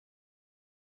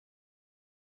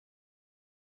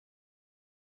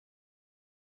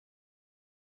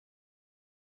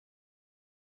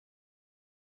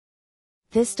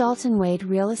This Dalton Wade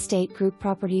Real Estate Group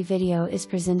property video is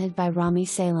presented by Rami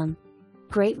Salem.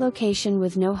 Great location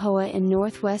with no HOA in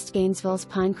northwest Gainesville's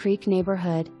Pine Creek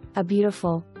neighborhood, a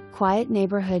beautiful, quiet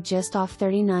neighborhood just off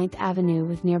 39th Avenue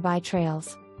with nearby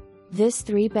trails. This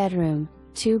 3-bedroom,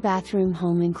 2-bathroom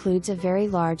home includes a very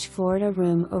large Florida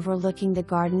room overlooking the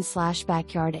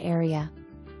garden/backyard area.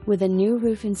 With a new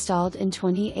roof installed in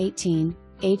 2018,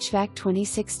 HVAC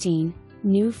 2016,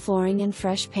 new flooring and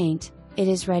fresh paint, it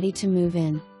is ready to move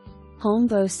in. Home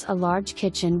boasts a large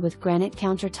kitchen with granite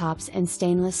countertops and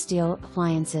stainless steel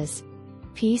appliances.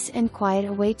 Peace and quiet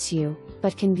awaits you,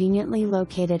 but conveniently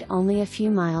located only a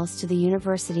few miles to the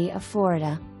University of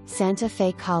Florida, Santa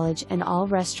Fe College and all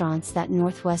restaurants that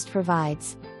Northwest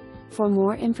provides. For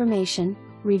more information,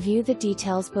 review the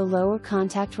details below or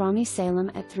contact Rami Salem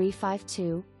at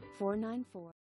 352-494.